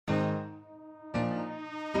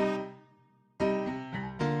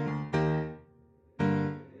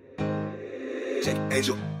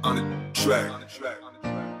Angel on the track.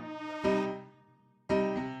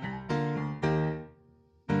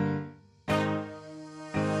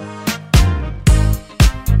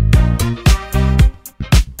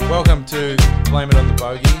 Welcome to Blame It on the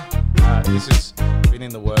Bogey. This has been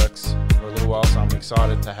in the works for a little while, so I'm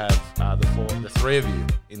excited to have the three of you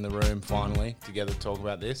in the room finally together to talk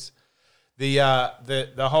about this. The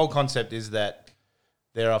whole concept is that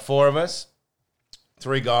there are four of us,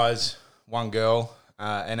 three guys, one girl,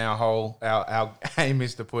 and our aim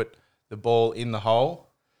is to put the ball in the hole.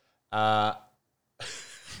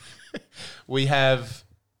 We have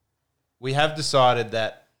decided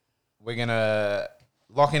that we're gonna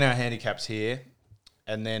lock in our handicaps here,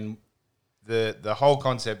 and then the whole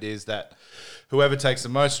concept is that whoever takes the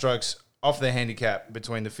most strokes off their handicap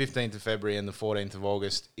between the 15th of February and the 14th of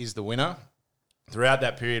August is the winner. Throughout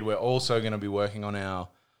that period, we're also going to be working on our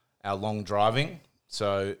long driving.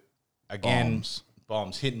 So again,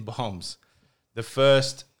 hitting bombs. The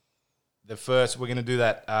first we're going to do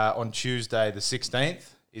that on Tuesday, the 16th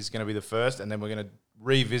is going to be the first, and then we're going to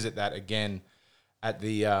revisit that again at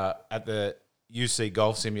the UC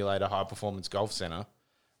Golf Simulator High Performance Golf Center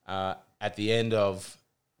at the end of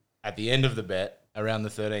the bet around the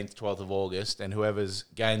 13th, 12th of August, and whoever's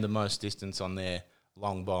gained the most distance on their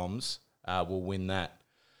long bombs will win that.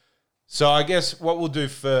 So I guess what we'll do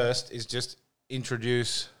first is just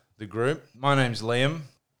introduce the group. My name's Liam.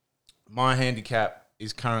 My handicap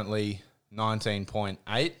is currently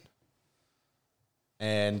 19.8,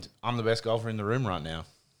 and I'm the best golfer in the room right now.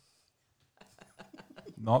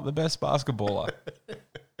 Not the best basketballer.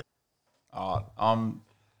 I'm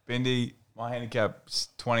Bendy. My handicap's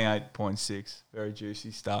 28.6. Very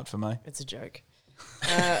juicy start for me. It's a joke.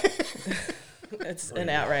 It's an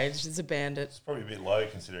outrage. It's a bandit. It's probably a bit low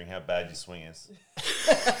considering how bad your swing is.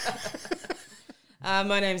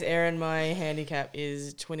 My name's Erin. My handicap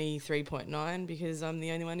is 23.9 because I'm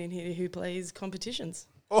the only one in here who plays competitions.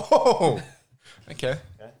 Oh, okay.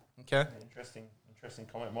 Interesting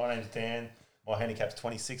comment. My name's Dan. My handicap's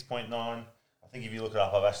 26.9. I think if you look it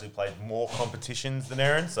up, I've actually played more competitions than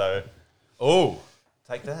Erin, so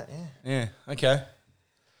take that, Yeah, okay.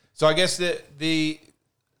 So I guess the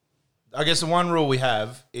one rule we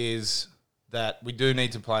have is that we do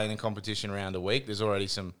need to play in a competition round a week. There's already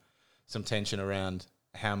some tension around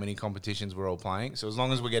how many competitions we're all playing. So as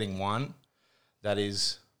long as we're getting one,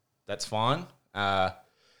 that's fine.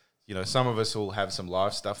 Some of us will have some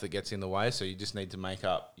live stuff that gets in the way, so you just need to make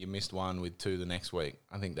up you missed one with two the next week.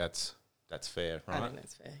 I think that's fair, right? I think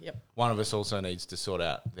that's fair, yep. One of us also needs to sort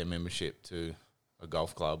out their membership to a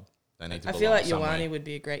golf club. They need to I feel like somewhere. Ioane would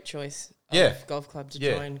be a great choice of golf club to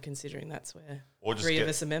join, considering that's where three of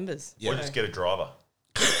us are members. Or just get a driver.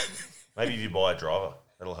 Maybe if you buy a driver,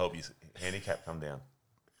 that'll help your handicap come down.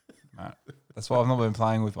 Right. That's why I've not been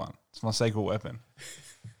playing with one. It's my secret weapon.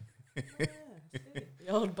 The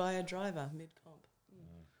old buy a driver mid-comp.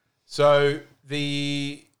 So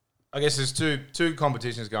I guess there's two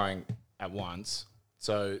competitions going at once.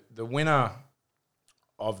 So the winner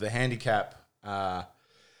of the handicap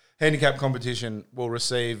competition will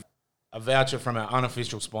receive a voucher from our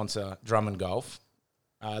unofficial sponsor, Drummond Golf.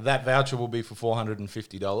 That voucher will be for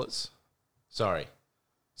 $450. Sorry,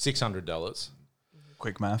 $600.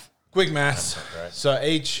 Quick math. So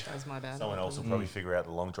each... That was my bad. Someone else will probably figure out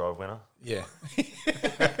the long drive winner. Yeah.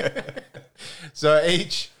 So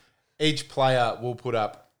each player will put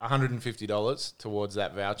up $150 towards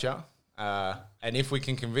that voucher. And if we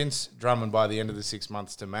can convince Drummond by the end of the 6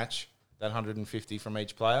 months to match that $150 from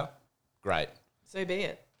each player, great. So be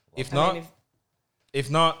it. If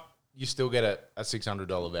not, you still get a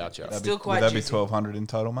 $600 voucher. Still quite Would that be juicy. $1,200 in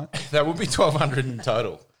total, mate? That would be $1,200 in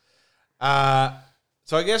total.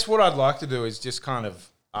 So I guess what I'd like to do is just kind of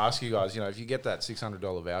ask you guys, if you get that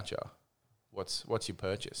 $600 voucher, what's your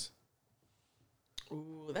purchase?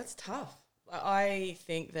 Ooh, that's tough. I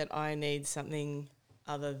think that I need something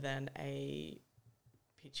other than a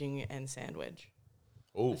pitching and sand wedge.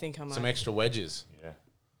 Ooh, I think I might. some extra wedges. Yeah.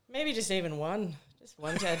 Maybe just even one. Just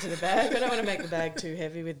one to add to the bag. I don't want to make the bag too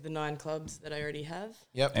heavy with the 9 clubs that I already have.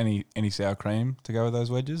 Yep. Any sour cream to go with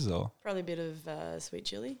those wedges, or Probably a bit of sweet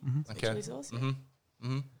chili. Sweet Okay. chili sauce. Yeah.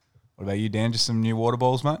 what about you, Dan? Just some new water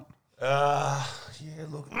balls, mate?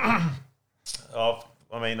 Look.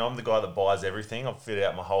 I'm the guy that buys everything. I've fitted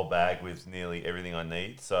out my whole bag with nearly everything I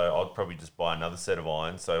need. So I'd probably just buy another set of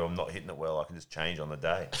irons. So I'm not hitting it well. I can just change on the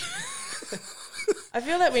day. I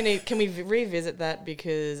feel like can we revisit that,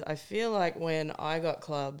 because I feel like when I got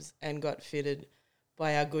clubs and got fitted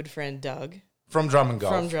by our good friend Doug From Drummond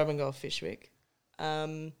Golf. from Drummond Golf Fishwick,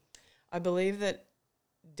 I believe that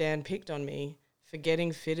Dan picked on me for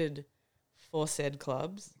getting fitted for said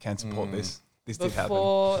clubs Can support this. This did happen.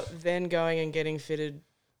 before then going and getting fitted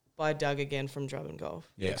by Doug again from Drummond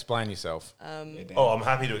Golf. Yeah, explain yourself. Yeah, damn. Oh, I'm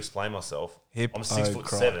happy to explain myself. Hip I'm cry.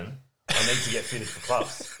 6'7". I need to get fitted for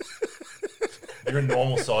clubs. You're a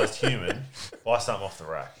normal sized human. Buy something off the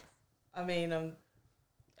rack. I mean,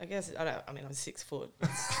 I guess I'm 6 foot.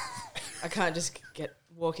 I can't just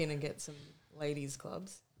walk in and get some ladies'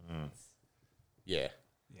 clubs. Yeah.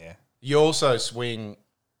 Yeah. You also swing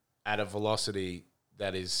at a velocity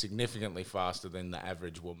that is significantly faster than the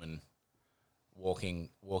average woman walking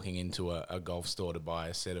into a golf store to buy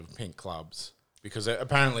a set of pink clubs, because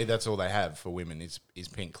apparently that's all they have for women is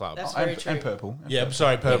pink clubs. That's very true. And purple. And Yeah, purple.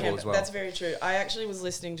 sorry, purple Yeah, as well. That's very true. I actually was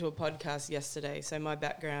listening to a podcast yesterday. So my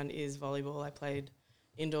background is volleyball. I played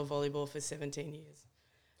indoor volleyball for 17 years.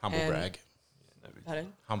 Humble and- brag.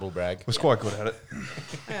 Pardon? Humble brag. Was quite good at it.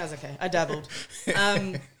 I was okay. I dabbled.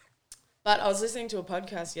 But I was listening to a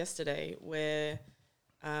podcast yesterday where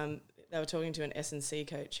they were talking to an S&C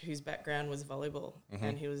coach whose background was volleyball.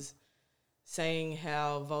 And he was saying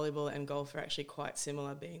how volleyball and golf are actually quite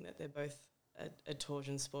similar, being that they're both a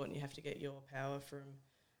torsion sport and you have to get your power from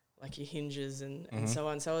like your hinges and so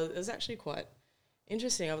on. So it was actually quite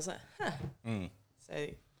interesting. I was like, huh. So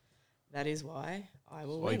that is why I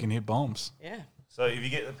will Well, win. you can hit bombs. Yeah. So if you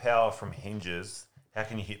get the power from hinges, how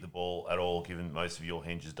can you hit the ball at all given most of your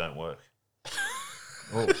hinges don't work?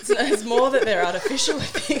 It's more that they're artificial, I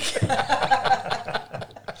think.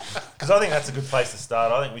 Because I think that's a good place to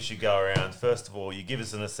start. I think we should go around. First of all, you give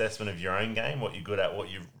us an assessment of your own game, what you're good at, what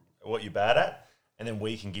you're bad at, and then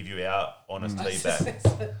we can give you our honest feedback.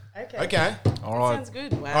 Okay. All right. Sounds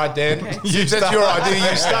good. Wow. All right, Dan. Okay. That's your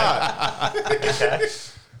idea. You start. Okay.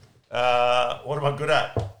 What am I good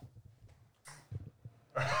at?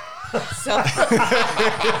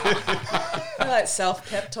 Self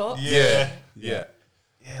pep talk. Yeah.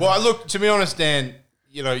 Well, look, to be honest, Dan,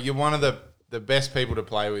 you're one of the best people to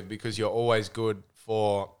play with because you're always good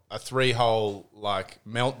for a 3-hole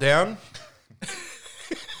meltdown.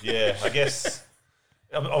 Yeah, I guess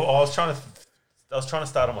I was trying to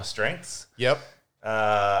start on my strengths. Yep.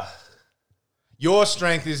 Your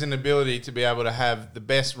strength is an ability to be able to have the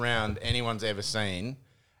best round anyone's ever seen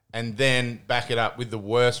and then back it up with the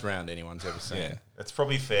worst round anyone's ever seen. Yeah. That's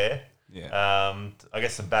probably fair. Yeah. I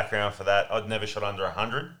guess some background for that. I'd never shot under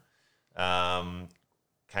 100.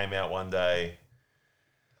 Came out one day.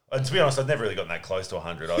 And to be honest, I'd never really gotten that close to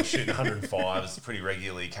 100. I was shooting 105s pretty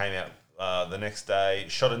regularly. Came out the next day,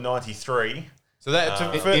 shot a 93 So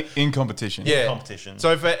that In competition. yeah. competition.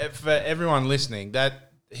 So for everyone listening,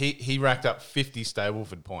 that he racked up 50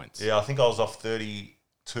 Stableford points. Yeah, I think I was off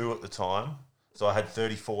 32 at the time. So I had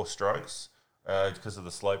 34 strokes because of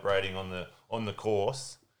the slope rating on the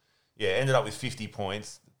course. Yeah, ended up with 50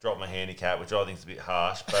 points. Dropped my handicap, which I think is a bit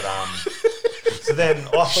harsh. But so then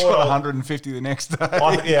I Shot thought 150 the next day.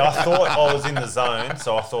 I thought I was in the zone.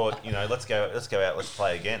 So I thought, let's go out, let's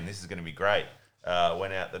play again. This is going to be great.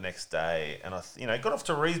 Went out the next day and I got off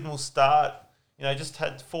to a reasonable start. Just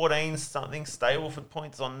had 14 something Stableford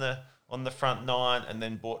points on the front 9, and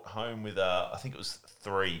then brought home with I think it was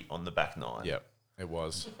 3 on the back 9. Yep, it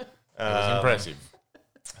was. It was impressive.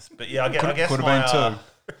 But yeah, I guess Could my, have been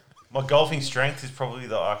 2. my golfing strength is probably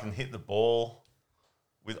that I can hit the ball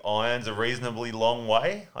with irons a reasonably long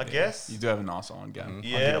way. I guess. You do have a nice iron game.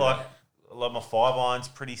 Yeah, like my 5 irons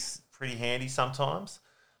pretty handy sometimes.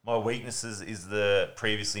 My weaknesses is the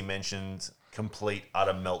previously mentioned complete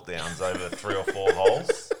utter meltdowns over 3 or 4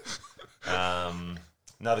 holes.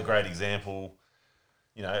 Another great example,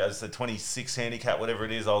 as the 26 handicap, whatever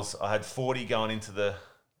it is, I had 40 going into the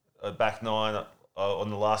back 9 on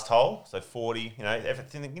the last hole. So 40,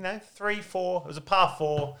 everything, 3, 4. It was a par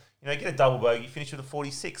 4. Get a double bogey, finish with a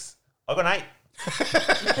 46. I got an 8.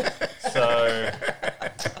 So,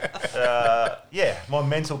 my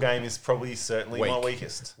mental game is probably certainly my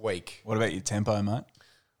weakest. Weak. What about your tempo, mate?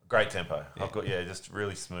 Great tempo. I've got, just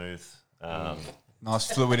really smooth.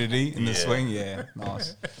 Nice fluidity in the Yeah. swing. Yeah,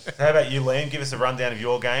 nice. How about you, Liam? Give us a rundown of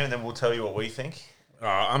your game and then we'll tell you what we think.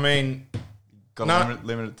 I mean, Got No. to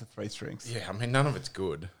limit it to 3 strings. yeah, none of it's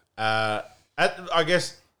good. I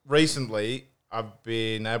guess recently I've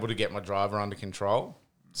been able to get my driver under control.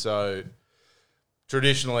 So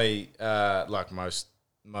traditionally, like most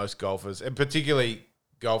golfers, and particularly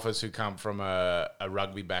golfers who come from a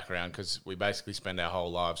rugby background, because we basically spend our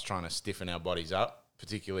whole lives trying to stiffen our bodies up,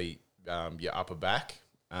 particularly your upper back.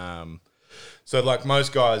 So like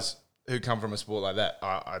most guys who come from a sport like that,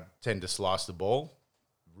 I tend to slice the ball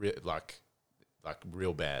like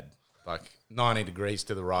real bad, like 90 degrees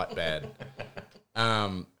to the right bad.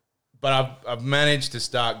 But I've managed to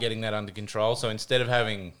start getting that under control. So instead of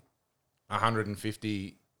having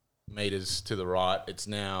 150 meters to the right. It's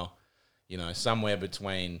now, somewhere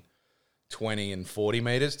between 20 and 40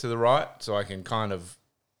 meters to the right, so I can kind of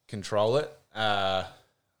control it. I'm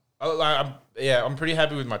pretty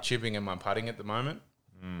happy with my chipping and my putting at the moment.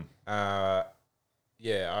 I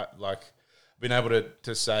been able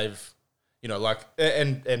to save,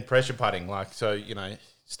 and pressure putting,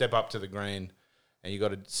 step up to the green, and you got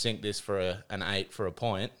to sink this for an 8 for a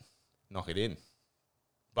point, knock it in.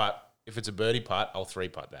 But if it's a birdie putt, I'll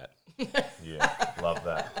 3-putt that. Yeah, love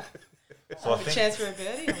that. So I A think chance for a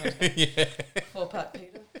birdie? Yeah. 4-putt,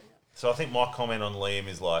 Peter. So I think my comment on Liam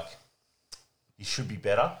is like, he should be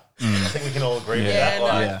better. I think we can all agree with Yeah, that. no,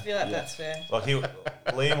 Like, I feel like that's fair. like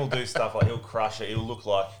Liam will do stuff like he'll crush it. He'll look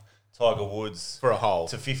like Tiger Woods For a hole.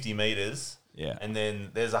 to 50 meters. Yeah. And then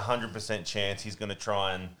there's 100% chance he's going to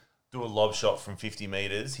try and do a lob shot from 50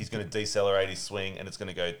 meters. He's going to decelerate his swing and it's going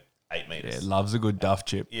to go 8 Yeah, meters. loves a good duff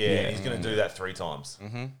chip. Yeah, he's going to do that 3 times.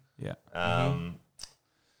 Yeah.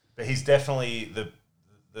 But he's definitely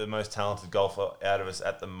the most talented golfer out of us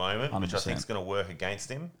at the moment, which I 100%. think is going to work against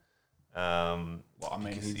him. Well, I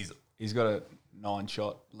mean, because he's got a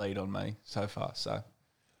 9-shot lead on me so far. So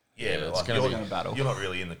yeah, but it's like gonna you're, be a battle. you're not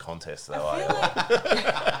really in the contest though, I are feel you?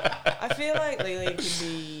 like I feel like Lily could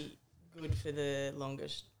be good for the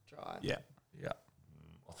longest drive. yeah.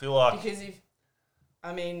 I feel like Because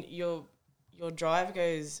your drive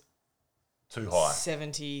goes too high.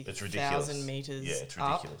 70,000 It's ridiculous. meters. Yeah, it's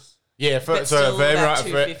up. ridiculous. Yeah, But still for about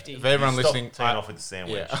everyone, 250. for everyone Stop listening, teeing off with the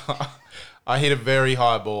sandwich. yeah, I hit a very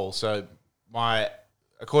high ball. So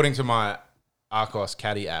according to my Arcos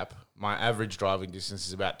Caddy app, my average driving distance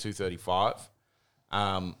is about 235.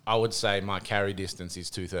 I would say my carry distance is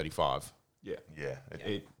 235. Yeah. Yeah.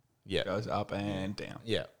 It Yeah, goes up and down.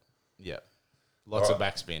 yeah. Lots All of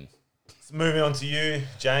backspin. So moving on to you,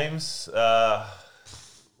 James.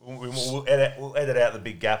 We'll edit out the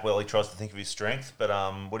big gap while he tries to think of his strength. But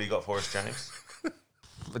what do you got for us, James?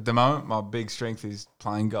 At the moment, my big strength is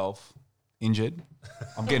playing golf. Injured.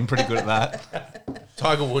 I'm getting pretty good at that.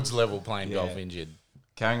 Tiger Woods level playing Yeah. golf injured.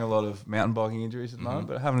 Carrying a lot of mountain biking injuries at the moment,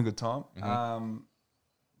 but having a good time.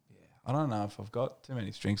 I don't know if I've got too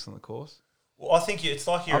many strengths on the course. Well, I think it's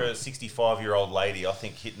like you're a 65-year-old lady. I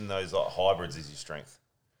think hitting those like hybrids is your strength.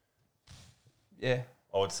 Yeah.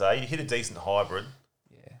 I would say you hit a decent hybrid.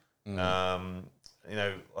 Yeah.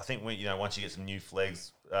 I think once you get some new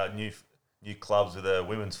flags, new clubs with a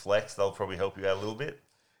women's flex, they'll probably help you out a little bit.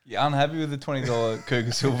 Yeah, unhappy with the $20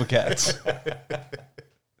 Cougar Silver Cats.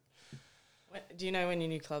 Do you know when your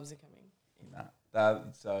new clubs are coming? Nah.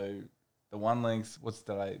 So the one length, what's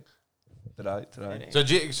today? Today. So,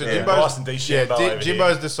 Yeah, Bryson DeChambeau over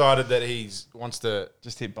Jimbo's decided that he wants to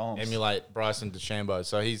Just hit bombs. emulate Bryson DeChambeau.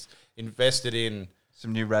 So he's invested in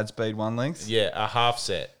Some new Rad Speed one lengths. a half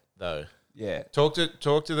set though. Yeah. Talk to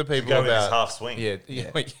the people Go with this about half swing.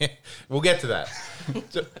 yeah. We'll get to that.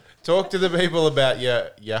 Talk to the people about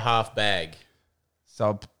your half bag.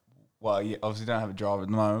 So, obviously don't have a driver at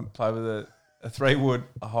the moment. Play with a 3-wood,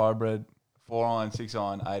 a hybrid, 4-iron,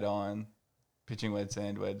 6-iron, 8-iron, pitching wedge,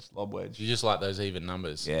 sand wedge, lob wedge. You just like those even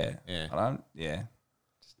numbers. Yeah. Yeah. I don't, yeah.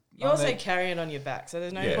 You also carry it on your back, so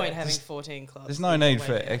there's no Yeah. point having 14 clubs. There's no need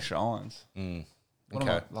for extra irons. What am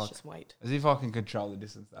Okay. I, like, Just wait. as if I can control the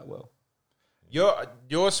distance that well.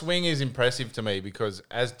 Your swing is impressive to me because,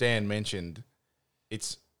 as Dan mentioned,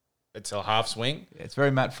 it's a half swing. Yeah, it's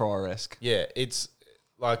very Matt Fryer-esque. Yeah, it's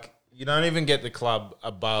like you don't even get the club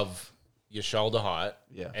above your shoulder height,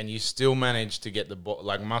 and you still manage to get the ball,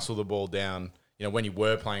 like muscle the ball down. When you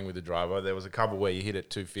were playing with the driver, there was a couple where you hit it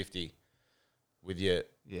 250 with your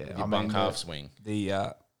bunk half swing.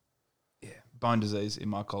 The bone disease in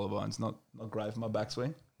my collarbones, not great for my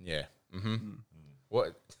backswing. Yeah.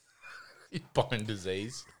 What? Bone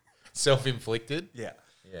disease, self-inflicted. Yeah.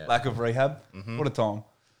 Yeah. Lack of rehab. What a time.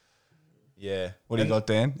 Yeah. What do you got,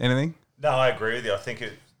 Dan? Anything? No, I agree with you. I think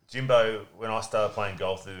Jimbo, when I started playing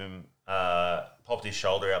golf with him, popped his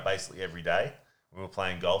shoulder out basically every day when we were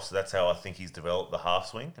playing golf. So that's how I think he's developed the half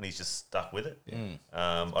swing, and he's just stuck with it.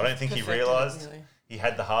 I don't think he Perfected it, realised really. he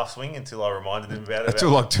had the half swing until I reminded him about it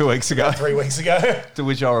Until like 2 weeks ago. 3 weeks ago. To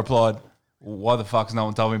which I replied, why the fuck's no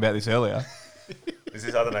one told me about this earlier? I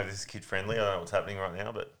don't know if this is kid friendly. I don't know what's happening right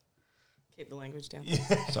now, but Keep the language down.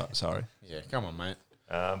 Sorry. Yeah. Come on, mate.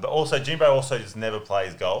 but also Jimbo also just never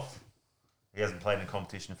plays golf. He hasn't played in a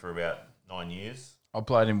competition for about 9 years. I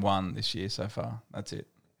played in one this year so far. That's it.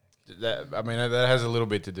 That has a little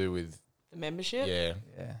bit to do with The membership? yeah.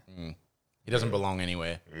 Yeah. He doesn't belong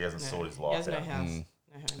anywhere. He hasn't sorted his He life has no out. house.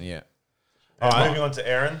 No home. Yeah. Moving on to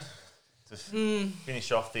Aaron to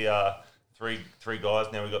finish off the three guys.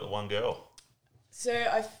 Now we've got the one girl. So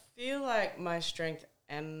I feel like my strength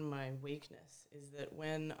and my weakness is that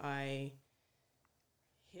when I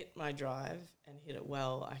hit my drive and hit it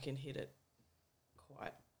well, I can hit it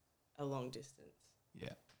quite a long distance. Yeah,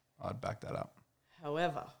 I'd back that up.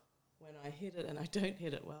 However, when I hit it and I don't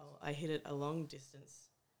hit it well, I hit it a long distance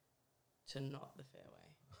to not the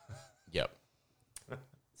fairway. Yep.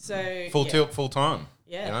 So Full yeah. tilt, full time.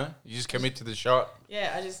 Yeah. You know, you just commit to the shot.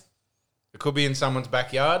 Yeah, I just It could be in someone's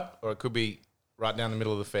backyard, or it could be right down the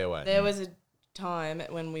middle of the fairway. there was a time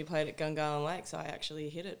when we played at Gungahlin Lakes, I actually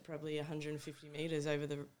hit it probably 150 meters over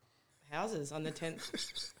the houses on the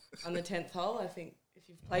 10th hole. I think if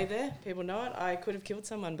you've played there, people know it. I could have killed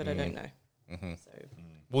someone, but I don't know. Mm-hmm. So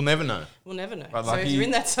We'll never know. we'll never know. But So lucky if you're you-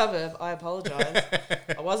 in that suburb, I apologise.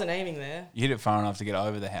 I wasn't aiming there. You hit it far enough to get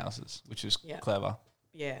over the houses, which is Yeah. clever,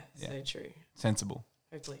 Yeah, Yeah. so true. sensible.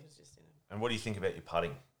 Hopefully it was just in it. And what do you think about your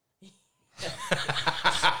putting?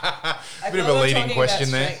 I Bit feel of a like we're leading talking question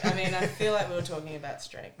about there. strength. I mean, I feel like we were talking about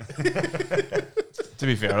strength. To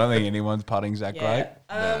be fair, I don't think anyone's putting's that great.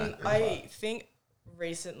 I think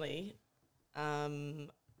recently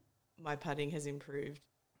my putting has improved.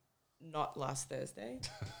 Not last Thursday.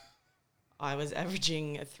 I was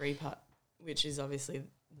averaging a 3-putt, which is obviously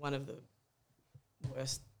one of the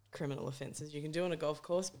worst criminal offences you can do on a golf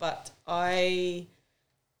course, but I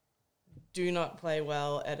do not play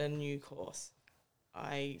well at a new course.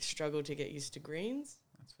 I struggle to get used to greens.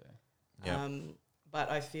 That's fair. Yeah. But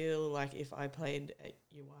I feel like if I played at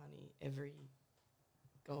Iwani every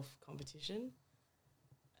golf competition,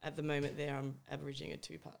 at the moment there I'm averaging a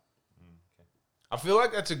 2-putt. I feel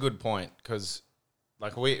like that's a good point because,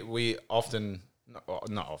 like, we often,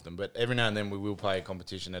 not often, but every now and then we will play a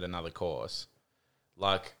competition at another course.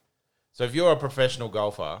 Like, so if you're a professional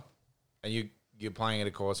golfer and you're playing at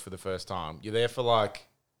a course for the first time, you're there for like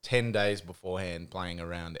 10 days beforehand playing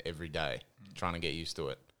around every day, trying to get used to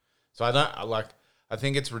it. So I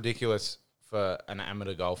think it's ridiculous for an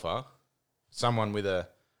amateur golfer, someone with a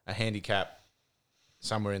handicap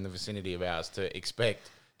somewhere in the vicinity of ours, to expect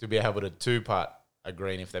to be able to 2-putt a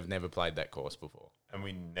green if they've never played that course before. And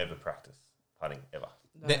we never practice putting ever.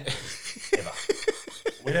 No. Ever.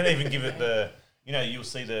 We don't even give it the, you'll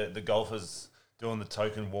see the golfers doing the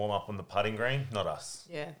token warm up on the putting green. Not us.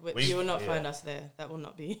 Yeah, We- you will not yeah. find us there. That will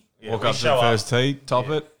not be. Yeah, Walk we up to the show first tee, top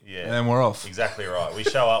Yeah, it, yeah. and then we're off. Exactly right. We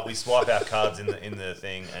show up, we swipe our cards in the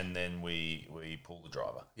thing, and then we pull the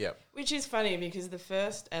driver. Yep. Which is funny because the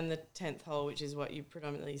first and the 10th hole, which is what you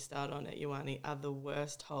predominantly start on at Iwani, are the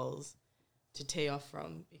worst holes to tee off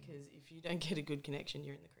from because if you don't get a good connection,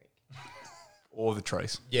 you're in the creek. Or the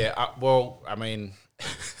trees. Yeah, I mean,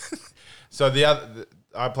 so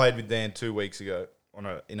I played with Dan 2 weeks ago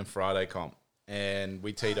in a Friday comp, and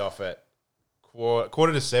we teed off at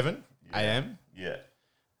quarter to 7 a.m. Yeah.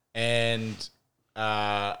 and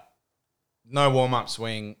no warm up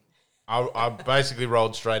swing. I basically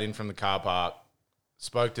rolled straight in from the car park,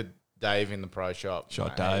 spoke to Dave in the pro shop.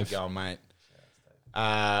 Shot How you Dave. going, mate?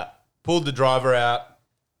 Pulled the driver out,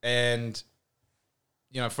 and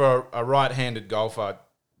for a right-handed golfer,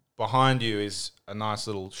 behind you is a nice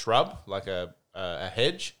little shrub, like a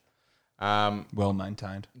hedge. Well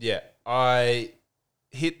maintained. Yeah, I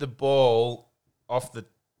hit the ball off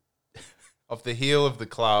the heel of the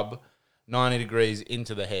club, 90 degrees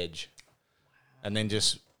into the hedge, and then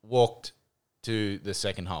just walked to the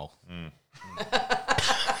second hole. I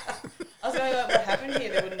was going, like, what happened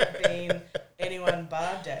here? There wouldn't have been anyone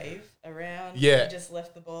bar Dave around. Yeah. You just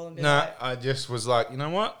left the ball and been No, like, I just was like, you know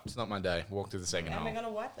what? It's not my day. Walk to the second how am I hole. going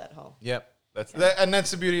to wipe that hole? Yep, that's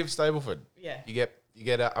the beauty of Stableford. Yeah. You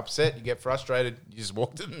get upset, you get frustrated, you just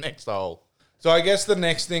walk to the next hole. So I guess the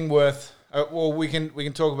next thing we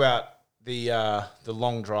can talk about the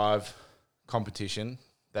long drive competition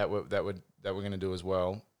that we're going to do as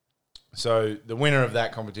well. So the winner of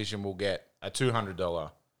that competition will get a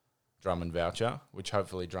 $200 Drummond voucher, which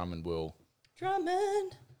hopefully Drummond will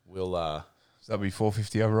Drummond. So that'll be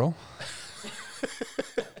 $450 overall.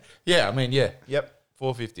 Yeah, I mean, yeah, yep,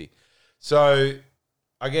 $450. So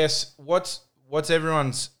I guess what's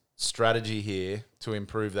everyone's strategy here to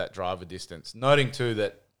improve that driver distance? Noting too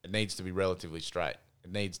that it needs to be relatively straight.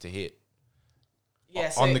 It needs to hit. Yeah,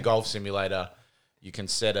 so On the golf simulator, you can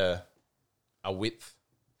set a width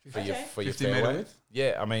for your 50 metre fairway. width?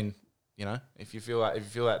 Yeah, I mean, if you feel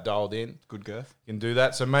that dialed in, Good girth. you can do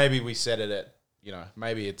that. So maybe we set it at,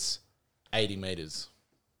 maybe it's 80 meters.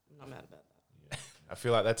 I'm not mad about that. I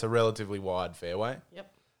feel like that's a relatively wide fairway.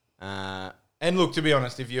 Yep. And look, to be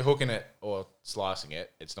honest, if you're hooking it or slicing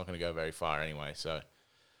it, it's not going to go very far anyway. So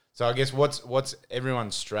I guess what's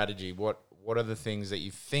everyone's strategy? What are the things that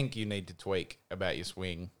you think you need to tweak about your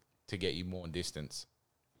swing to get you more distance?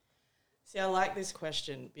 See, I like this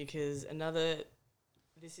question because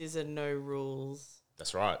this is a no rules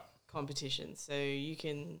That's right. competition. So we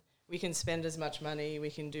can spend as much money, we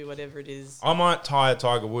can do whatever it is. I might tie a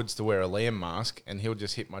Tiger Woods to wear a Liam mask, and he'll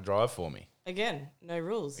just hit my drive for me. Again, no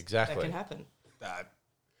rules. Exactly. That can happen.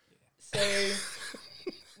 So,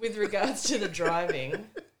 with regards to the driving,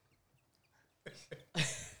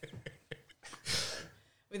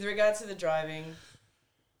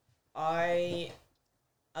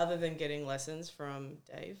 other than getting lessons from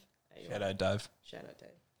Dave, Shout out, Dave. shout out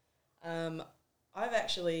Dave, I've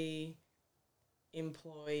actually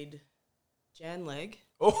employed Jan Leg.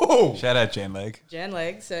 Oh, Shout out, Jan Leg. Jan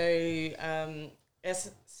Leg, so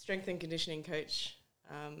strength and conditioning coach.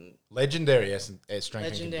 legendary strength and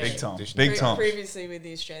Legendary. Big time. conditioning. Big time. Previously with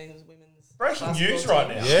the Australian women's Breaking basketball news right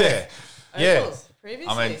team. now. Yeah, Of yeah. course,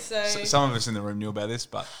 previously. I mean, so some of us in the room knew about this,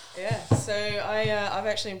 but yeah, so I've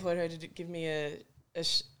actually employed her to give me a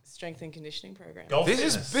strength and conditioning program. Golf This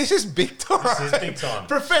fitness. is big time. This is big time.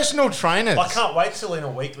 Professional trainers. I can't wait till in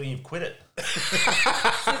a week when you've quit it.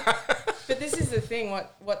 But this is the thing.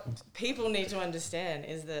 What people need to understand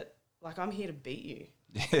is that like I'm here to beat you.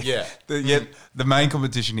 Yeah. the main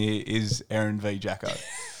competition here is Aaron v Jacko.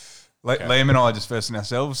 Liam and I are just versing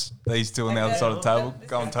ourselves. These two on the other side of the table, This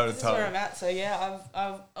going toe to is where I'm toe. at. So yeah,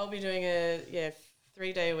 I'll be doing a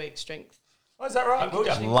 3-day-a-week strength. Oh, is that right? Will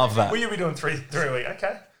you? Love that. Will you be doing three a week?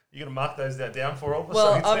 Okay. You're going to mark those down for all of us?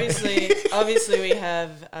 Well, So it's- obviously we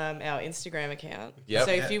have our Instagram account. Yep.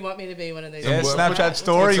 So if you want me to be one of those, Yeah, Some Snapchat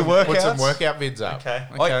story, Put some workouts. workout vids up. Okay.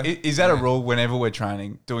 Like, is that a rule whenever we're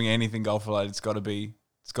training, doing anything golf related? It's got to be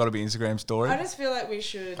Instagram story. I just feel like we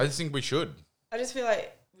should. I just think we should. I just feel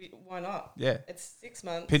like why not? Yeah. It's 6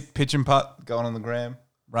 months. Pitch and putt going on the gram,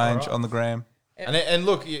 range on the gram. And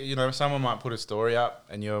look, you know, someone might put a story up,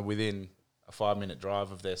 and you're within a 5-minute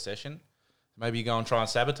drive of their session. Maybe you go and try and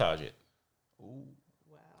sabotage it. Wow.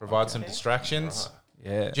 Provide some Okay. distractions.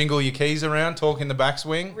 Yeah. Jingle your keys around. Talk in the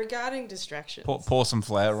backswing. Regarding distractions, Pour some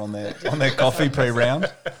flour on their coffee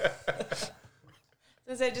pre-round.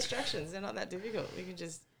 there's no distractions. They're not that difficult. We can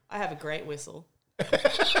just. I have a great whistle.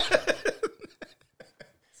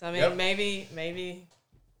 So I mean, Yep. maybe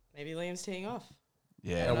Liam's teeing off.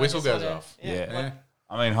 Yeah. And a And I whistle just goes wanna- off. Yeah. Yeah.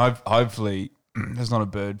 I mean, hopefully there's not a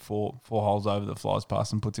bird four holes over that flies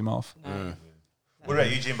past and puts him off. No. What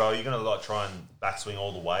about you, Jimbo? Are you going to like try and backswing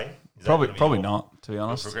all the way? Is that Probably gonna be probably your- not, to be your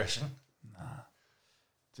honest. progression?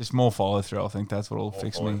 Just more follow through. I think that's what'll More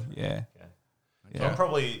fix follow me. through. Yeah. So I'm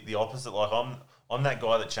probably the opposite. Like I'm that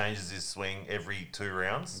guy that changes his swing every 2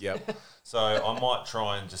 rounds. Yep. So I might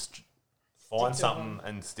try and just find to something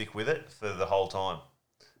and stick with it for the whole time.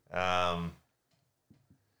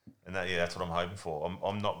 And that's what I'm hoping for.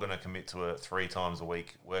 I'm not going to commit to a 3 times a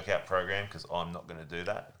week workout program because I'm not going to do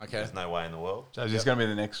that. Okay. There's no way in the world. So is this going to be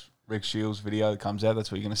the next Rick Shields video that comes out? That's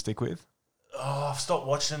what you're going to stick with? Oh, I've stopped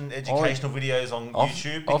watching educational videos on Off-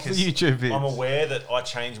 YouTube off the because YouTube vids. I'm aware that I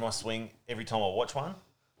change my swing every time I watch one.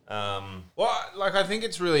 Well, like I think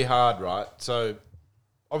it's really hard, right? So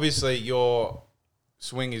obviously your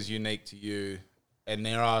swing is unique to you, and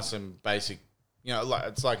there are some basic, you know, like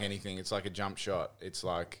it's like anything. It's like a jump shot. It's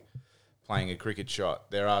like playing a cricket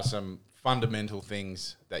shot. There are some fundamental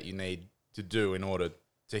things that you need to do in order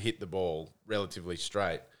to hit the ball relatively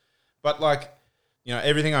straight. But like, you know,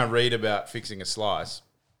 everything I read about fixing a slice,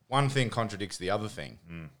 one thing contradicts the other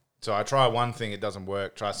thing. So I try one thing, it doesn't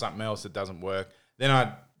work. Try something else, it doesn't work. Then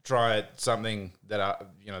I try something that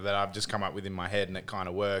I've just come up with in my head, and it kind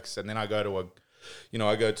of works. And then I go to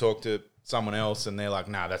I go talk to someone else, and they're like,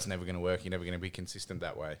 "Nah, that's never going to work. You're never going to be consistent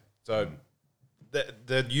that way." So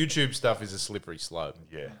the YouTube stuff is a slippery slope.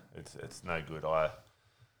 Yeah, it's no good.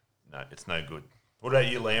 It's no good. What about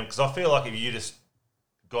you, Liam? Because I feel like if you just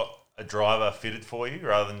got a driver fitted for you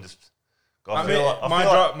rather than just,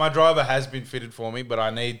 My driver has been fitted for me, but I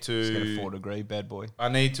need It's got a to 4-degree bad boy. I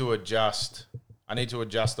need to adjust. I need to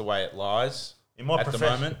adjust the way it lies in my at the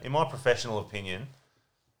moment. in my professional opinion,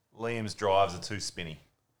 Liam's drives are too spinny.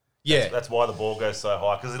 Yeah, That's why the ball goes so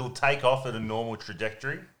high because it'll take off at a normal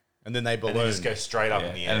trajectory and then they and balloon. then just go straight up Yeah.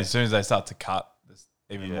 in the And air. as soon as they start to cut, there's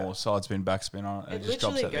even Yeah. more side spin, back spin on it. And It it just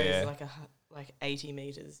drops literally out the goes air. like 80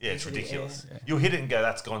 meters. Yeah, it's into the ridiculous. air. You'll hit it and go,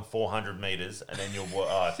 that's gone 400 meters, and then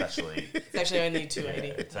it's actually, It's actually only 280.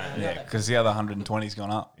 it's No, only- not Yeah, that because the other 120's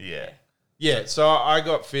gone up. yeah. Yeah, so I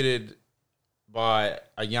got fitted by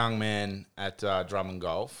a young man at Drummond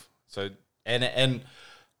Golf. So and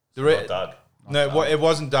the Not Doug. no, it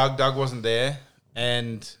wasn't Doug. Doug wasn't there,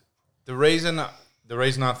 and the reason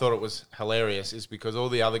I thought it was hilarious is because all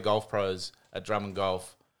the other golf pros at Drummond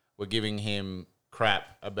Golf were giving him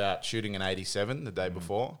crap about shooting an 87 the day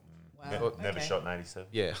before. Wow. Never okay. shot an 87.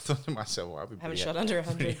 Yeah, I thought to myself, well, I'd be Haven't pretty shot under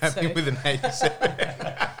pretty 100. happy So. with an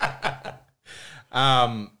 87.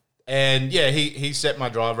 And yeah, he set my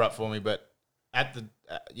driver up for me, but at the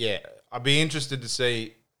I'd be interested to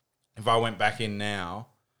see if I went back in now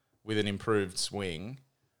with an improved swing,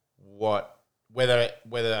 whether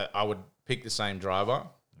I would pick the same driver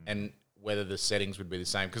and whether the settings would be the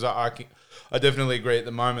same. Because I definitely agree at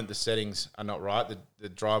the moment the settings are not right. The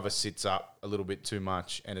driver sits up a little bit too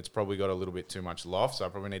much and it's probably got a little bit too much loft. So I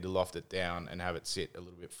probably need to loft it down and have it sit a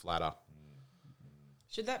little bit flatter.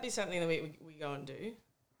 Should that be something that we go and do?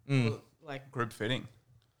 Like Group fitting.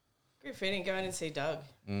 group fitting, go in and see Doug.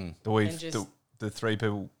 Do we? And just- The 3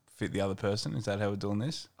 people fit the other person? Is that how we're doing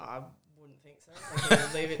this? I wouldn't think so. I think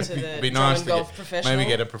we'll leave it to the It'd be drum nice and to golf professional. maybe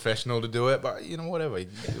get a professional to do it, but whatever.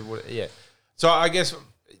 Yeah. So I guess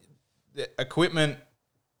the equipment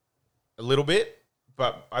a little bit,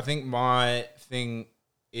 but I think my thing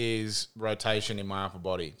is rotation in my upper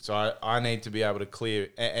body. So I need to be able to clear,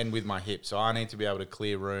 and with my hips, so I need to be able to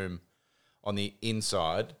clear room on the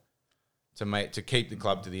inside to keep the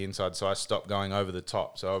club to the inside. So I stop going over the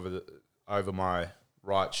top, so over my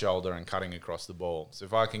right shoulder and cutting across the ball. So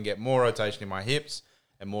if I can get more rotation in my hips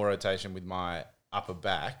and more rotation with my upper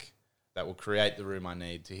back, that will create the room I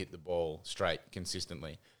need to hit the ball straight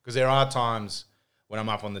consistently. Because there are times when I'm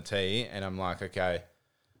up on the tee and I'm like, okay,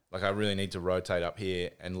 like I really need to rotate up here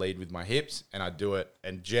and lead with my hips, and I do it,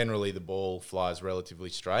 and generally the ball flies relatively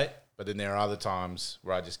straight. But then there are other times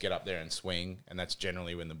where I just get up there and swing, and that's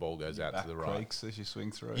generally when the ball goes out to the right. Creaks as you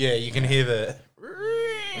swing through. Yeah, you can hear the.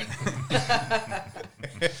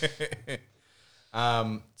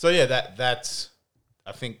 So yeah, that's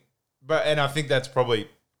I think, and I think that's probably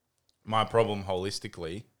my problem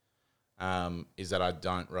holistically, is that I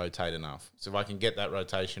don't rotate enough. So if I can get that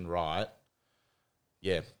rotation right,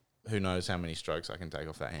 yeah, who knows how many strokes I can take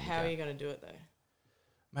off that handicap. How are you going to do it though?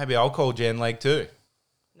 Maybe I'll call Jan Lake too.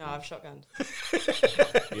 No, I've shotgunned.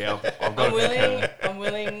 Yeah, I've got I'm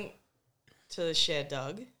willing to share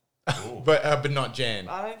Doug. But not Jan.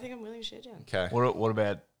 I don't think I'm willing to share Jan. Okay. What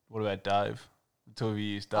about Dave? The 2 of you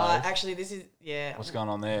use Dave. Actually, this is What's going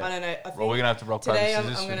on there? I don't know. I think Well, we're gonna have to rock paper today I'm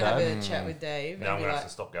scissors going for to have Dave. a chat with Dave. Now I'm and be going to like, have to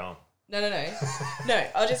stop going. No. No,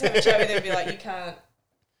 I'll just have a chat with him and be like, you can't.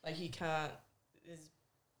 This is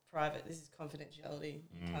private. This is confidentiality.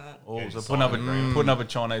 You can't. Oh, Yeah, so just putting up sign an agreement. putting up a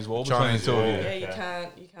Chinese wall Chinese between the 2 wall. of you. Yeah, Okay.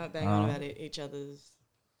 you can't bang on about each other's.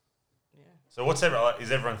 Yeah. So is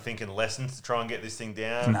everyone thinking lessons to try and get this thing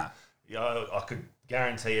down? Nah. Yeah, I could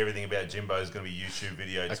guarantee everything about Jimbo is going to be YouTube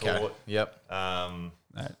video Okay. taught. Yep. No.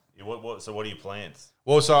 Yeah, what are your plans?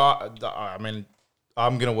 Well, so I mean,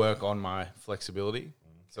 I'm going to work on my flexibility.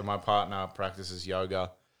 So my partner practices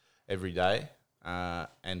yoga every day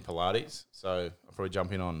and Pilates. So I'll probably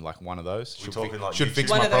jump in on like one of those. We're talking like should YouTube. fix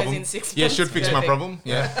One my of those problem. in 6 Yeah, months. should fix my Perfect. problem.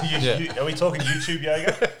 Yeah. Are we talking YouTube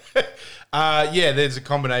yoga? Yeah, there's a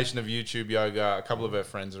combination of YouTube yoga. A couple of our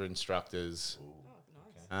friends are instructors. Oh,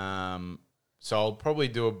 nice. So I'll probably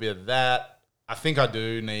do a bit of that. I think I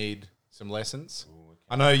do need some lessons.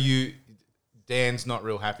 I know Dan's not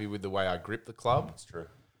real happy with the way I grip the club. That's true.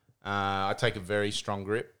 I take a very strong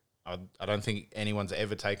grip. I don't think anyone's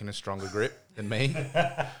ever taken a stronger grip than me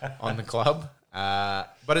on the club.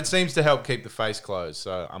 But it seems to help keep the face closed,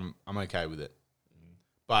 so I'm okay with it.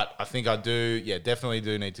 But I think I definitely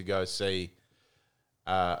do need to go see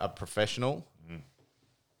a professional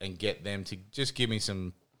and get them to just give me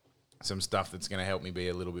some stuff that's going to help me be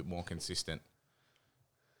a little bit more consistent.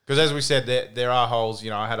 Because as we said, there are holes.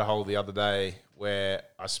 I had a hole the other day where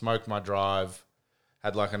I smoked my drive,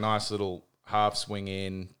 had like a nice little half swing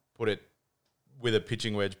in, put it with a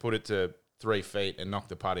pitching wedge, put it to 3 feet and knocked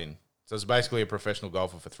the putt in. So it's basically a professional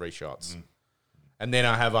golfer for 3 shots. And then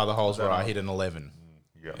I have other holes where I hit an 11.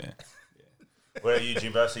 Yeah. Yeah. Where are you,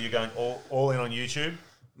 Jimbo? So you're going all in on YouTube?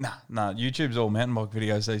 Nah. YouTube's all mountain bike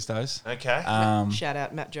videos these days. Okay. Shout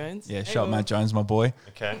out Matt Jones. Yeah, Hey, shout out Will. Matt Jones, my boy.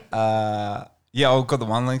 Okay. Yeah, I've got the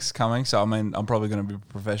one links coming, so I mean, I'm probably going to be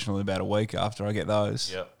professional in about a week after I get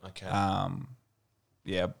those. Yep. Okay.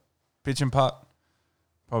 Yeah, pitch and putt,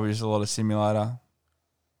 probably just a lot of simulator, a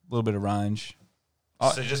little bit of range.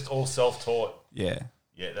 So just all self-taught. Yeah,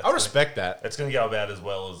 Yeah. That's I respect that. It's going to go about as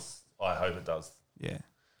well as I hope it does. yeah,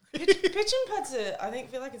 Pitch and putts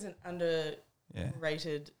feel like it's an yeah.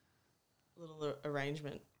 underrated little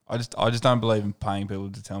arrangement. I just don't believe in paying people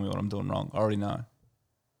to tell me what I'm doing wrong. I already know.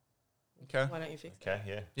 Okay. Why don't you fix it? Okay.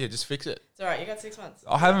 Yeah. Yeah, just fix it. It's all right. You got 6 months.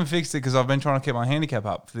 I haven't fixed it because I've been trying to keep my handicap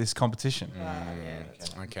up for this competition. Yeah. that's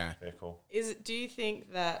fine. Okay. Very cool. Do you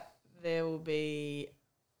think that there will be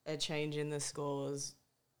a change in the scores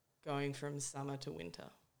going from summer to winter?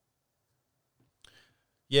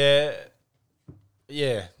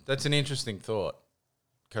 Yeah, that's an interesting thought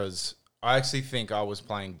because I actually think I was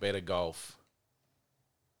playing better golf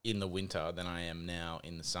in the winter than I am now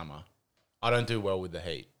in the summer. I don't do well with the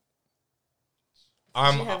heat. You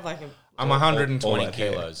have like I'm 120 all that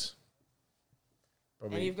hair. kilos.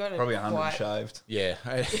 and you've got Probably a 100 quite shaved. Yeah,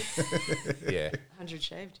 yeah, 100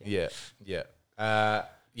 shaved. Yeah.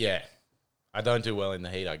 yeah. I don't do well in the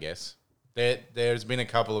heat, I guess. There's been a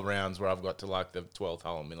couple of rounds where I've got to like the 12th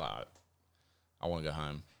hole and be like, I want to go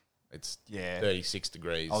home. It's 36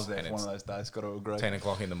 degrees. I was there and for one it's of those days, got to agree. 10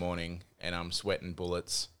 o'clock in the morning and I'm sweating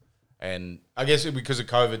bullets. And I guess because of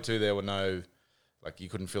COVID too, there were no, like you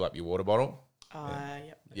couldn't fill up your water bottle.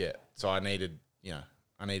 Yep. Yeah. So I needed a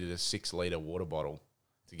 6-litre water bottle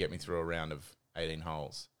to get me through a round of 18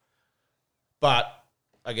 holes. But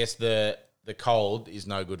I guess the cold is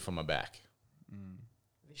no good for my back.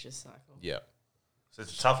 Vicious cycle. Yeah. So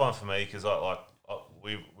it's a tough one for me because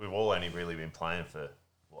we've all only really been playing for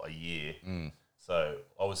a year. So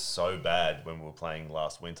I was so bad when we were playing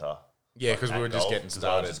last winter. Yeah, because we were just getting I was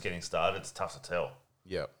started. just getting started. It's tough to tell.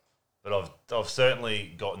 Yeah. But I've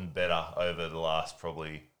certainly gotten better over the last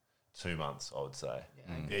probably 2 months, I would say.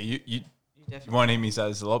 Yeah, you You definitely. won't hear me say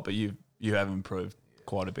this a lot, but you have improved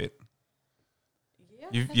quite a bit.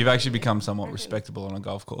 Yeah, You've actually become somewhat respectable on a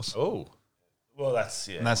golf course. Oh. Well, that's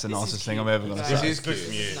And that's the This is nicest thing cute. I'm ever going to This say. is it's good cute.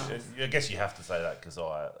 from you. This is nice. I guess you have to say that because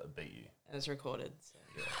I beat you. and it's recorded.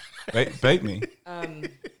 So. Beat me.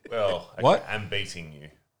 Well, okay, What? I'm beating you.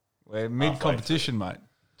 We're mid-competition, mate.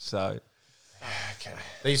 So, Okay.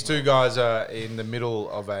 These two guys are in the middle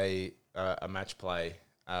of a match play.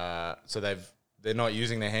 So they're not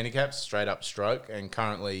using their handicaps, straight up stroke, and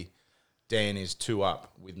currently Dan is 2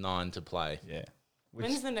 up with 9 to play. yeah.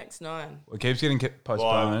 When's the next 9? It keeps getting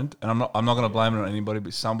postponed, and I'm not going to blame it on anybody,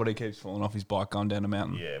 but somebody keeps falling off his bike going down a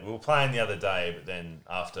mountain. Yeah, we were playing the other day, but then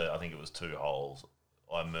after I think it was 2 holes,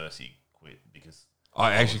 I mercy quit because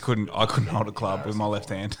I couldn't hold a club with my left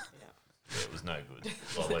hand. it was no good.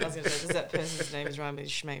 I was going to say, does that person's name is rhyme with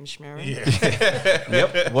Shmame Shmerin? Yeah,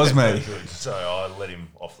 Yep, was no me. good. So I let him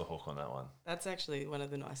off the hook on that one. That's actually one of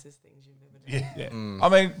the nicest things you've ever done. Yeah. I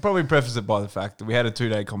mean, probably preface it by the fact that we had a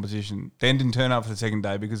 2-day competition. Dan didn't turn up for the second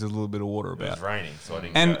day because there's a little bit of water It was about. raining, so I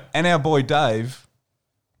didn't And go. and our boy Dave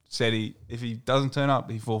said if he doesn't turn up,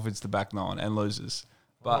 he forfeits the back 9 and loses.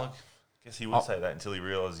 But Well, I guess he would say that until he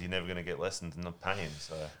realised you're never going to get lessons and not pay him.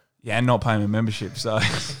 So yeah, and not paying a membership. So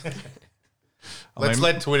Let's mean-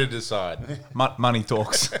 let Twitter decide. money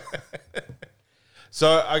talks.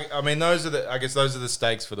 So I mean, those are the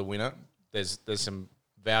stakes for the winner. There's some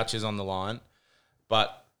vouchers on the line,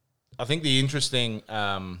 but I think the interesting,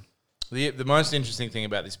 the most interesting thing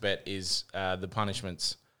about this bet is the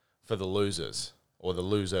punishments for the losers or the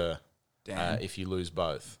loser if you lose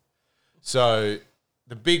both. So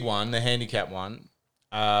the big one, the handicap one,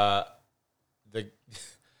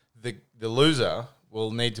 the loser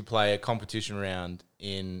will need to play a competition round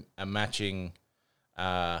in a matching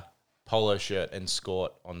polo shirt and skort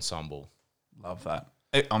ensemble. Love that.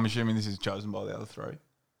 I'm assuming this is chosen by the other 3.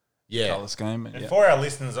 Yeah. Colour scheme. and Yeah. for our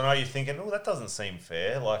listeners, I know you're thinking, oh, that doesn't seem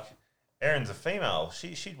fair. Like Erin's a female,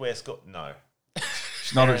 she'd wear skort. No,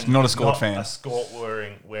 She's not Erin's a Scott not fan. A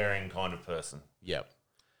skort wearing kind of person. Yep.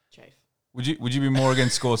 Chafe. Would you be more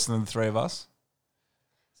against Scorts than the 3 of us?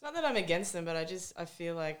 It's not that I'm against them, but I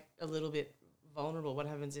feel like a little bit vulnerable. What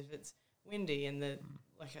happens if it's windy and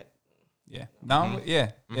Yeah. No.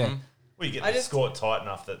 Yeah. Yeah. Well, you get I the just- skort tight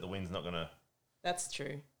enough that the wind's not going to. that's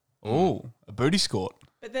true. Oh, a booty skort.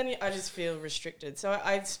 But then I just feel restricted. So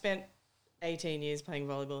I spent 18 years playing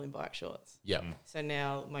volleyball in bike shorts. Yep. So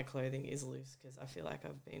now my clothing is loose because I feel like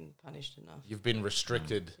I've been punished enough. You've been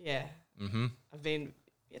restricted. Yeah. Mm-hmm. I've been.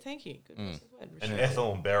 Yeah, thank you. Good word. And Restricted.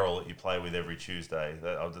 Ethel and Beryl that you play with every Tuesday,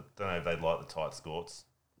 I don't know if they'd like the tight skorts.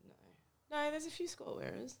 No, there's a few score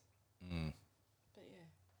wearers. But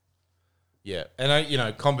yeah. Yeah.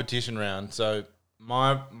 And competition round. So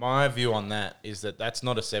my view on that is that that's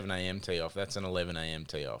not a 7 a.m. tee off. That's an 11 a.m.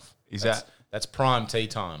 tee off. Is That's prime tee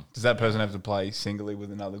time. Does that person have to play singly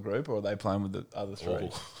with another group, or are they playing with the other 3?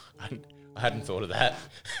 Oh, I hadn't thought of that.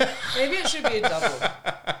 Maybe it should be a double.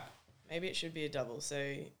 Maybe it should be a double.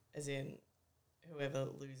 So, as in, whoever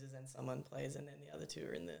loses and someone plays, and then the other 2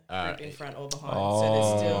 are in the group in front or behind. So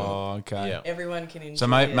there's still Oh, okay. Yeah. everyone can enjoy.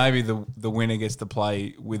 So it. maybe the winner gets to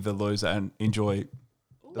play with the loser and enjoy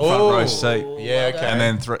the front row seat, Ooh, Yeah, well okay. done.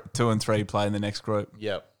 and then 2 and 3 play in the next group.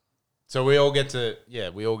 Yep. So we all get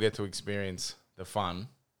to experience the fun,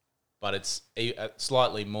 but it's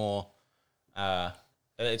slightly more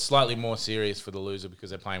It's slightly more serious for the loser because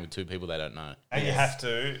they're playing with two people they don't know. And you have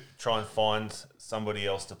to try and find somebody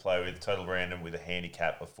else to play with, total random, with a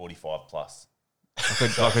handicap of 45 plus.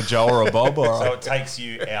 Like a Joel or a Bob, or So it takes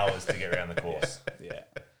you hours to get around the course. yeah.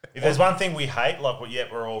 If there's one thing we hate, like,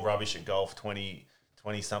 we're all rubbish at golf,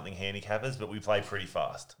 20-something handicappers, but we play pretty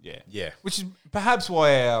fast. Yeah. Yeah. Which is perhaps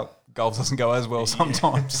why our golf doesn't go as well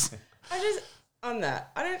sometimes. On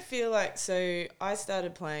that, I don't feel like, so I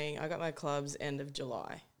started playing, I got my clubs end of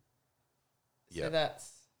July. So Yep.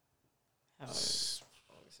 that's how,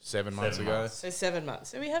 7 months 7 ago. months. so 7 months.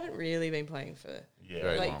 So we haven't really been playing for, Yeah.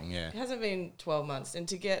 Very like, long, yeah. it hasn't been 12 months. And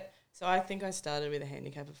to get, so I think I started with a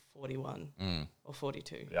handicap of 41 or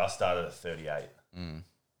 42. Yeah, I started at 38.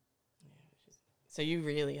 So you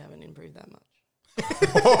really haven't improved that much.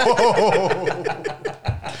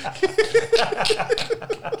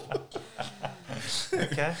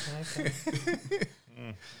 Okay.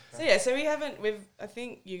 So yeah, so I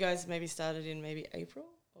think you guys maybe started in maybe April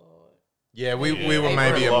or Yeah, we Yeah, were we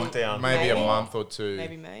maybe were a, in lockdown. maybe a Maybe. month or two.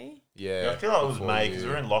 maybe May. Yeah. I feel like it was before May because you-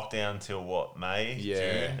 we were in lockdown until what, May, Yeah.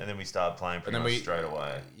 June, and then we started playing pretty then much we straight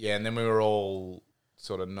away. Yeah, and then we were all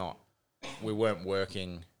sort of we weren't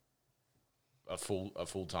working a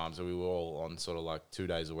full time, so we were all on sort of like 2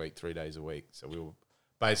 days a week, 3 days a week. So we were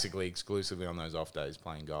basically exclusively on those off days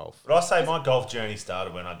playing golf. But I say my golf journey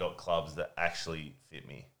started when I got clubs that actually fit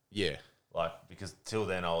me. Yeah. Like, because till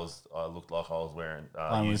then I looked like I was wearing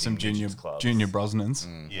Playing with using some junior midgets clubs.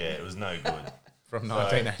 Brosnans. Yeah, it was no good. From So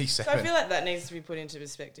 1987. I feel like that needs to be put into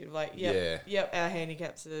perspective. Like, yep, our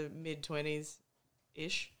handicaps are mid-20s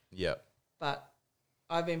ish, Yep. but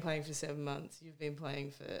I've been playing for 7 months. You've been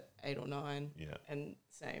playing for 8 or 9, Yeah. and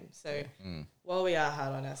same. So while we are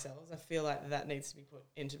hard on ourselves, I feel like that needs to be put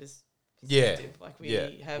into perspective. Like we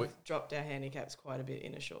have dropped our handicaps quite a bit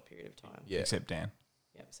in a short period of time. Yeah. Except Dan.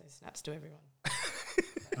 Yep. So snaps to everyone.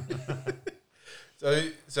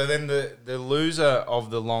 So then the loser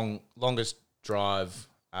of the longest drive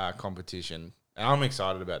competition, and I'm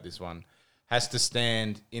excited about this one, has to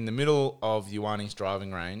stand in the middle of Ioanni's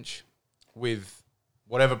driving range with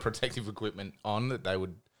whatever protective equipment on that they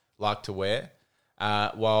would like to wear,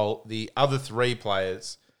 while the other three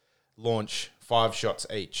players launch 5 shots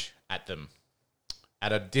each at them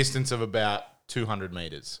at a distance of about 200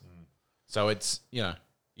 meters. So it's, you're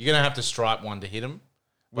going to have to strike one to hit him,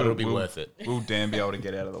 but it'll be worth it. Will Dan be able to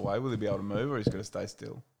get out of the way? Will he be able to move, or he's got to stay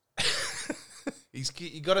still?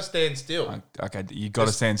 You got to stand still. Okay, you got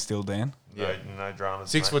to stand still, Dan. No dramas.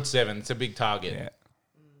 6'7", it's a big target.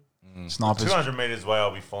 Yeah. Snipers. 200 metres away,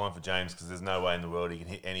 I'll be fine for James because there's no way in the world he can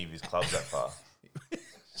hit any of his clubs that far.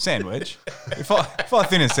 Sandwich. if I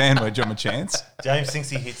thin a sandwich, I'm a chance. James thinks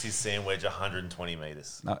he hits his sand wedge 120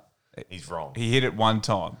 metres. No, He's wrong. he hit it one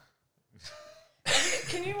time.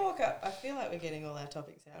 Can you walk up? I feel like we're getting all our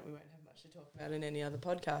topics out. We won't have much to talk about in any other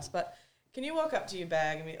podcast. But can you walk up to your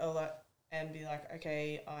bag and be like,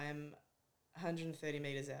 okay, I'm 130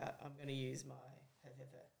 meters out. I'm going to use my heather.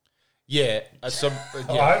 Yeah. I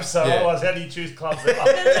hope so. Yeah. Otherwise, how do you choose clubs? No,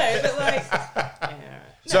 but like, yeah,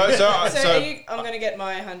 right. So I'm going to get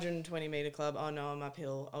my 120 meter club. Oh no, I'm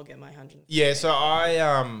uphill. I'll get my 100. yeah. So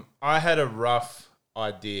I had a rough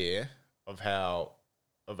idea of how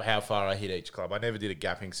far I hit each club. I never did a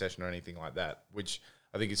gapping session or anything like that, which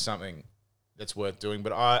I think is something that's worth doing.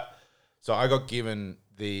 But I got given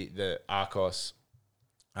the Arcos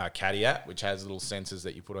caddy app, which has little sensors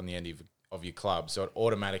that you put on the end of your club, so it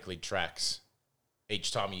automatically tracks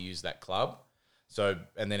each time you use that club. So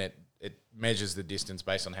and then it measures the distance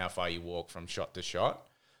based on how far you walk from shot to shot.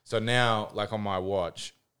 So now, like on my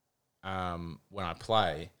watch, when I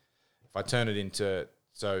play, if I turn it into,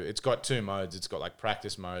 so it's got 2 modes. It's got like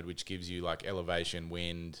practice mode, which gives you like elevation,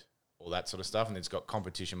 wind, all that sort of stuff, and it's got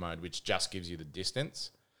competition mode, which just gives you the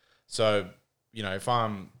distance. So if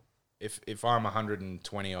I'm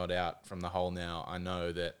 120 odd out from the hole now, I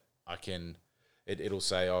know that I can. It'll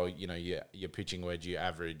say, your pitching wedge, you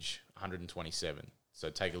average 127. So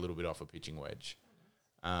take a little bit off a pitching wedge.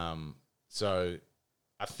 So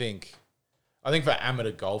I think for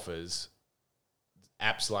amateur golfers,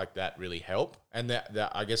 apps like that really help. And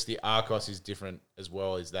that I guess the Arcos is different as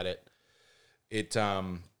well, is that it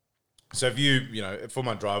so if you for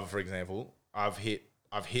my driver, for example, I've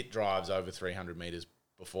hit drives over 300 meters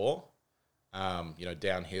before,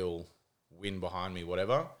 downhill, wind behind me,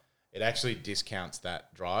 whatever. It actually discounts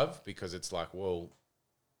that drive because it's like, well,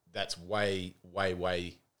 that's way, way,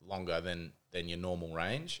 way longer than your normal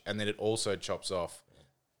range. And then it also chops off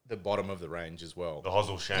the bottom of the range as well. The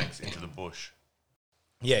hosel shanks into the bush.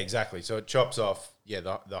 Yeah, exactly. So it chops off,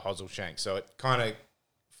 the hosel shank. So it kind of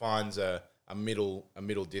finds a a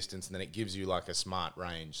middle distance, and then it gives you like a smart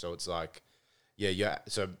range. So it's like, yeah.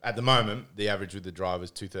 So at the moment, the average with the driver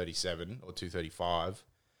is 237 or 235,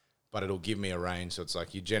 but it'll give me a range. So it's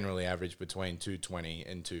like you generally average between 220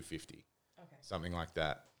 and 250, something like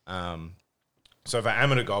that. So for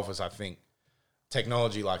amateur golfers, I think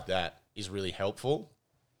technology like that is really helpful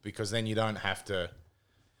because then you don't have to,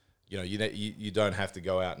 you don't have to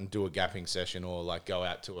go out and do a gapping session or like go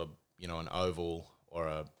out to an oval or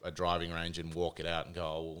a driving range and walk it out and go,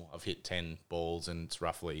 oh, well, I've hit 10 balls and it's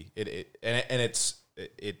roughly it's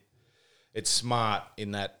smart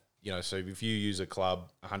in that, so if you use a club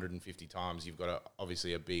 150 times, you've got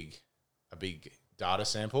obviously a big data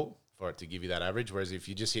sample for it to give you that average. Whereas if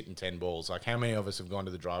you're just hitting 10 balls, like how many of us have gone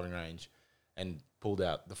to the driving range and pulled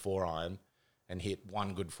out the 4-iron and hit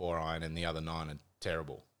one good 4-iron and the other 9 are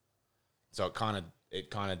terrible. So it kind of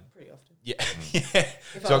Pretty often. yeah.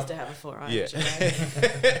 If I was to have a 4-iron.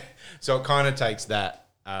 Yeah. So it kind of takes that,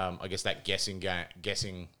 I guess that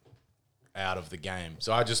guessing out of the game.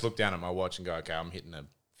 So I just look down at my watch and go, okay, I'm hitting a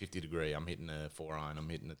 50 degree, I'm hitting a 4-iron, I'm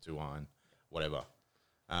hitting a 2-iron, whatever.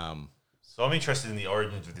 So I'm interested in the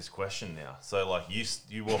origins of this question now. So like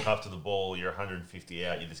you walk up to the ball, you're 150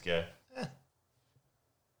 out, you just go,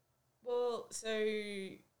 Well, so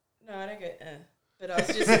no, I don't go. But I was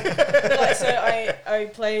just like, so I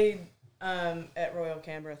played at Royal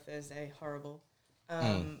Canberra Thursday. Horrible.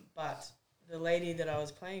 But the lady that I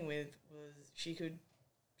was playing with she'd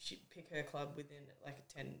pick her club within like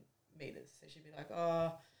 10 meters. So she'd be like,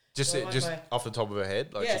 oh. Just off the top of her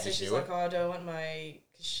head? Like yeah, she so she's like, oh, do I want my...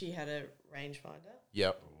 Because she had a rangefinder.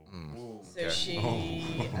 Yep. So she...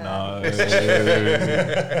 No.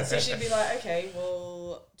 So she'd be like, okay,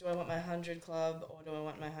 well, do I want my 100 club or do I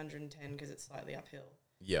want my 110 because it's slightly uphill?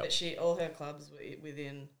 Yeah. But all her clubs were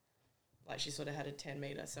within, like she sort of had a 10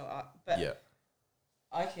 meter. So,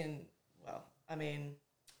 I can, well, I mean,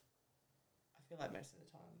 I feel like most of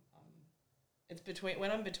the time, it's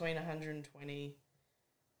when I'm between 120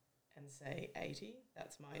 and say 80,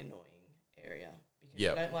 that's my annoying area because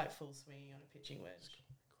I don't like full swinging on a pitching wedge.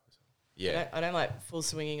 Yeah. I don't like full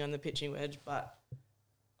swinging on the pitching wedge, but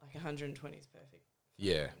like 120 is perfect.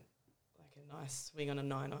 Yeah. Like a nice swing on a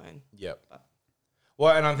 9-iron. Yep. But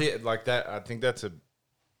Well, and I think like that. I think that's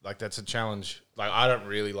a challenge. Like I don't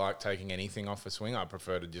really like taking anything off a swing. I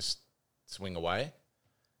prefer to just swing away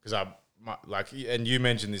because and you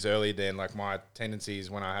mentioned this earlier, Dan. Like my tendency is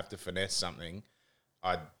when I have to finesse something,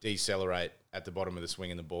 I decelerate at the bottom of the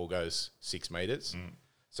swing and the ball goes 6 meters.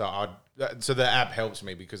 So so the app helps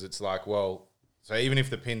me because it's like, well, so even if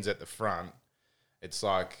the pin's at the front, it's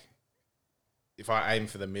like if I aim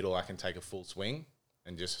for the middle, I can take a full swing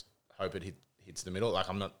and just hope it hits the middle. Like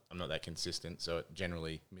I'm not that consistent, so it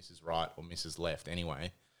generally misses right or misses left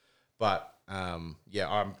anyway. But I'm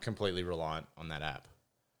completely reliant on that app.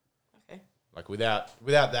 okay. Like without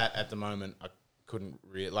that at the moment, I couldn't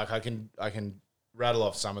really like I can rattle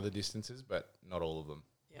off some of the distances, but not all of them.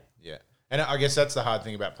 Yeah. Yeah. And I guess that's the hard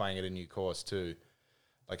thing about playing at a new course too.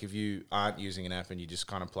 Like if you aren't using an app and you just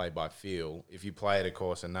kind of play by feel, if you play at a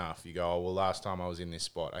course enough, you go, oh, well, last time I was in this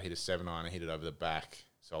spot, I hit a 7-iron, I hit it over the back,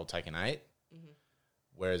 so I'll take an 8.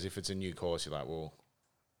 Whereas if it's a new course, you're like, well,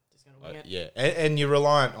 Just going to wing it. yeah. And you're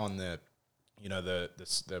reliant on the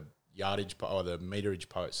yardage or the meterage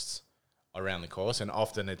posts around the course. And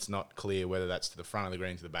often it's not clear whether that's to the front of the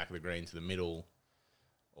green, to the back of the green, to the middle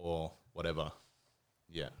or whatever.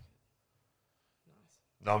 Yeah.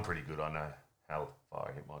 no, I'm pretty good. I know how far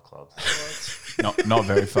I hit my clubs. Not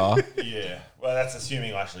very far. Yeah. Well, that's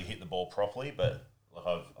assuming I actually hit the ball properly, but like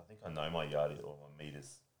I think I know my yardage or my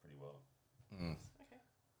meters pretty well.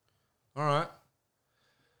 All right.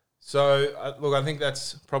 So, look, I think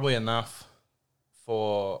that's probably enough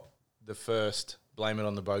for the first Blame It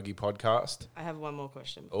on the Bogey podcast. I have one more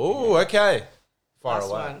question. Oh, okay. Fire Last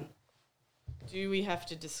away. one. Do we have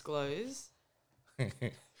to disclose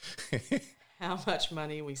how much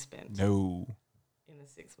money we spent No. in the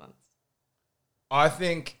 6 months? I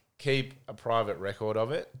think keep a private record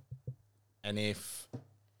of it. And if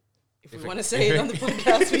If we want to say it on the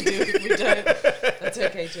podcast, we do. If we don't, that's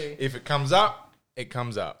okay too. it comes up, it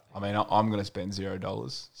comes up. I mean, I'm going to spend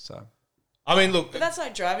 $0. So I mean, look. But that's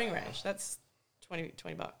like driving range. That's $20.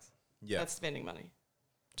 Yeah. That's spending money.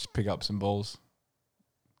 just pick up some balls,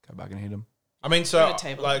 go back and hit them. I mean, We've so got a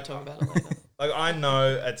table like, to talk about it later. like I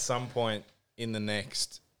know at some point in the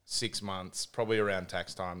next 6 months, probably around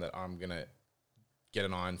tax time, that I'm gonna get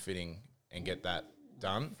an iron fitting and get that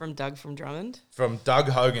done From Doug from Drummond. from Doug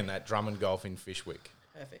Hogan at Drummond Golf in Fishwick.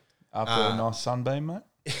 Perfect. After a nice sunbeam, mate.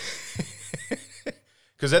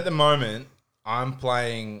 Because at the moment I'm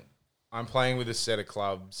playing I'm playing with a set of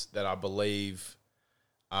clubs that I believe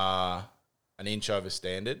are an inch over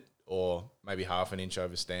standard, or maybe half an inch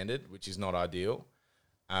over standard, which is not ideal.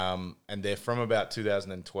 And they're from about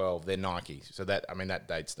 2012. They're Nike, so that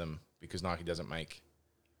dates them because Nike doesn't make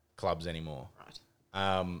clubs anymore. Right.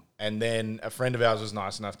 And then a friend of ours was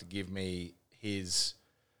nice enough to give me his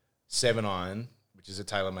 7-iron, which is a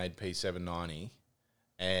TaylorMade P790,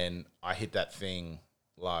 and I hit that thing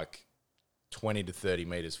like 20 to 30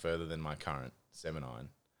 meters further than my current 7-iron.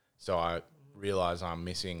 So I realize I'm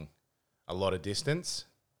missing a lot of distance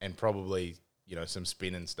and probably, some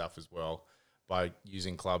spin and stuff as well by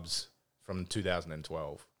using clubs from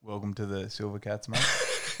 2012. Welcome to the Silver Cats, mate.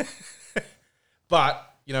 But,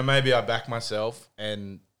 maybe I back myself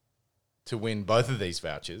and to win both of these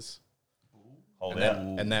vouchers. Hold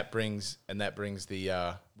And out. that brings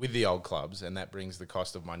the with the old clubs, and that brings the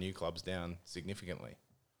cost of my new clubs down significantly.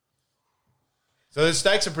 So the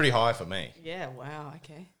stakes are pretty high for me. Yeah, wow,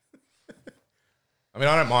 okay. I mean,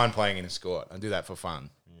 I don't mind playing in a Escort. I do that for fun.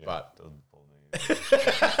 But Doesn't bother me.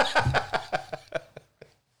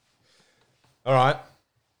 all right.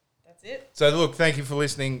 That's it. So look, thank you for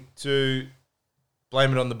listening to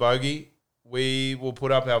Blame It on the Bogey. We will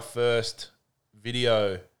put up our first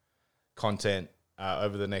video content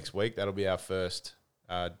over the next week. That'll be our first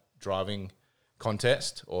driving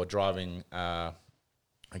contest, or driving,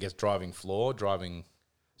 driving floor, driving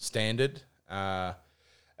standard. And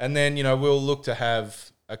then, we'll look to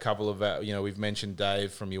have a couple of, we've mentioned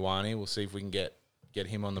Dave from Ioane. We'll see if we can get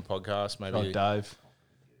him on the podcast.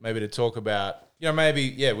 Maybe to talk about,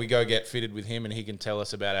 we go get fitted with him and he can tell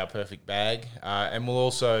us about our perfect bag. And we'll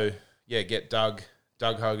also, get Doug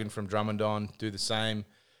Hogan from Drummond on, do the same.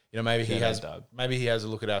 Maybe he has a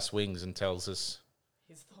look at our swings and tells us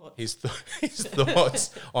His thoughts. his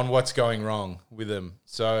thoughts on what's going wrong with them.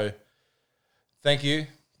 So thank you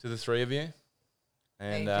to the three of you.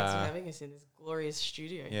 And Thanks for having us in this glorious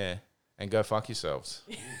studio. yeah, and go fuck yourselves.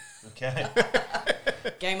 Okay.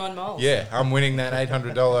 Game on moles. Yeah, I'm winning that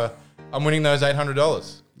 $800. I'm winning those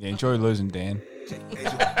 $800. Yeah, enjoy losing, Dan.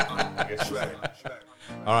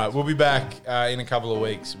 All right, we'll be back in a couple of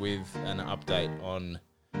weeks with an update on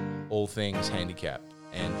all things handicap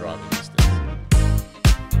and driving distance.